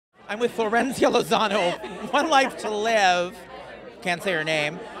I'm with Florencia Lozano, One Life to Live. Can't say her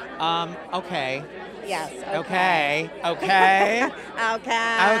name. Okay. Yes. Okay. Okay.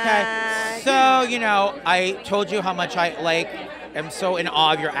 Okay. So, you know, I told you how much I am so in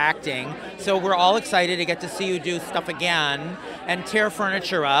awe of your acting. So we're all excited to get to see you do stuff again and tear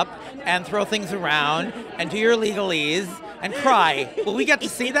furniture up and throw things around and do your legalese and cry. Will we get to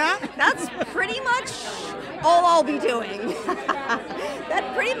see that? That's pretty much all I'll be doing.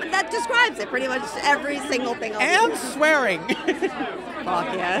 That describes it. Pretty much every single thing I'll be And doing. swearing.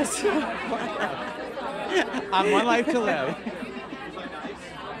 Fuck yes. On One Life to Live.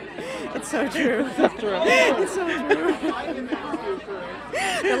 It's so true. It's so true.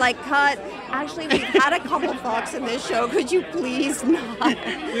 They're like, cut. Actually, we've had a couple fucks in this show. Could you please not?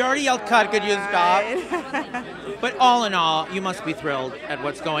 We already yelled cut. Could you stop? But all in all, you must be thrilled at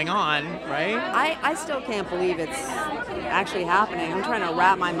what's going on, right? I still can't believe it's actually happening. I'm trying to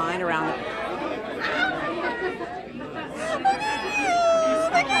wrap my mind around it.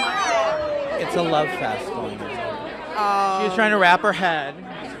 It's a love fest going on. She was trying to wrap her head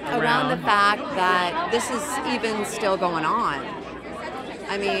around the fact that this is even still going on.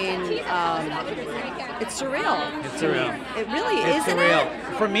 I mean, it's surreal. It's surreal. It really It's isn't surreal.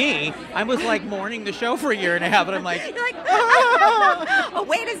 it? For me, I was like mourning the show for a year and a half, and I'm like, You're like, oh,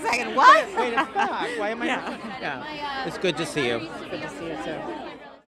 wait a second, what? wait, it's back. Why am I? Yeah. It's good to see you. Good to see you too.